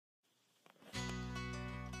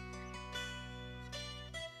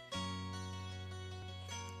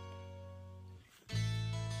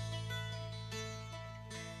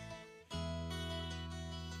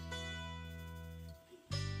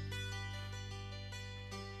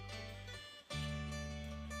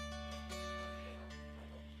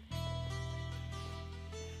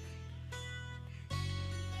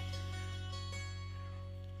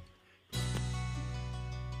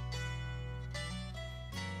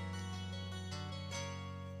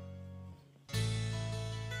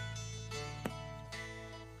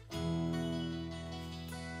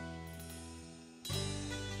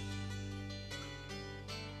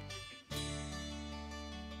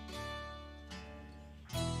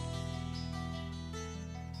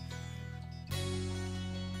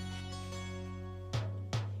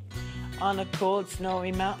on a cold,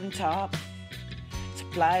 snowy mountaintop.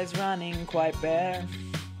 Supplies running quite bare.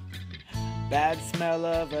 Bad smell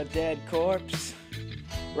of a dead corpse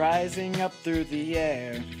rising up through the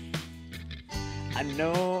air. I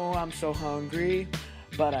know I'm so hungry,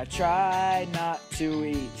 but I try not to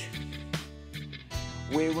eat.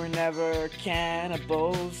 We were never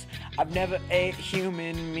cannibals. I've never ate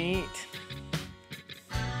human meat.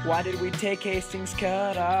 Why did we take Hastings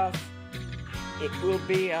Cutoff? It will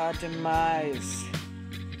be our demise.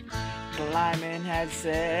 Clyman had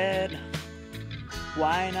said,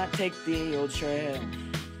 why not take the old trail?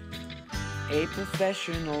 A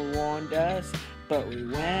professional warned us, but we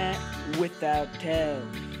went without tell.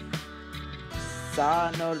 Saw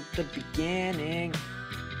a note at the beginning,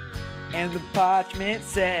 and the parchment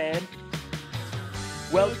said,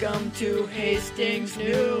 welcome to Hastings'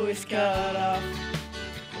 newest cutoff.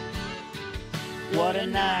 What a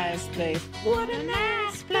nice place, what a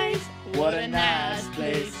nice place, what a nice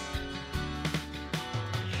place.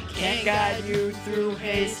 Can't guide you through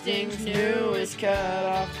Hastings' newest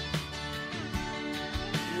cutoff.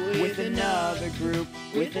 With another group,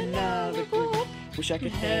 wish I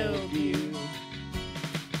could help you.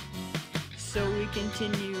 So we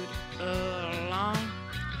continued along,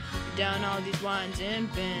 down all these winds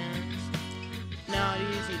and bends. Not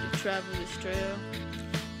easy to travel this trail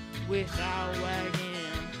without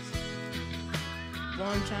wagons.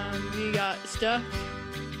 One time we got stuck,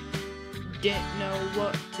 didn't know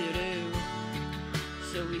what to do,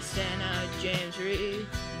 so we sent out James Reed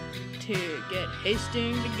to get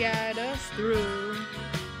Hastings to guide us through.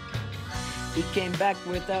 He came back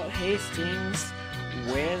without Hastings.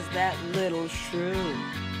 Where's that little shrew?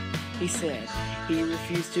 He said he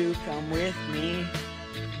refused to come with me,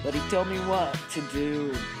 but he told me what to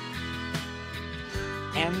do.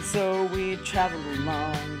 And so we traveled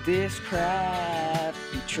along this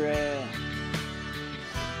crappy trail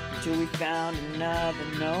until we found another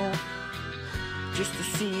note just to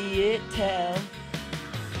see it tell,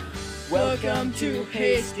 welcome to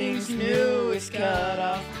Hastings' newest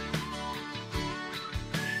cutoff.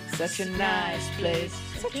 Such a nice place,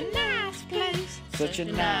 Such a nice place, such a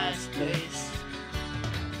nice place.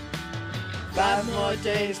 5 more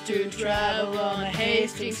days to travel on the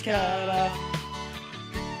Hastings Cutoff.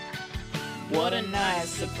 What a nice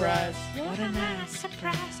surprise, what a nice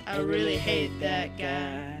surprise. I really hate that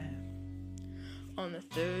guy. On the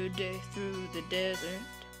 3rd day through the desert,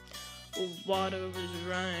 water was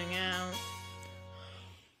running out.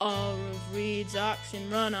 All of Reed's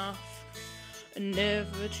oxen run off,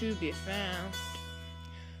 never to be found.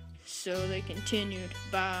 So they continued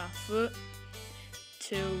by foot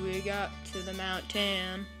till we got to the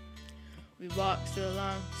mountain. We walked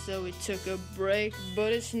along, so we took a break,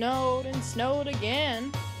 but it snowed and snowed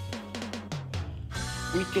again.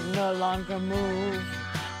 We could no longer move.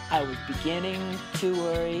 I was beginning to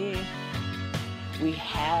worry. We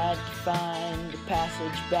had to find a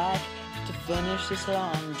passage back to finish this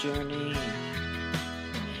long journey.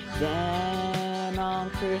 Then on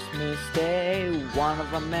Christmas Day, one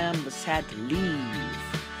of our members had to leave.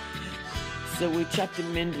 So we chopped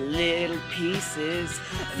him into little pieces.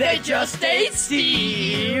 They just ate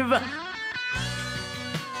Steve!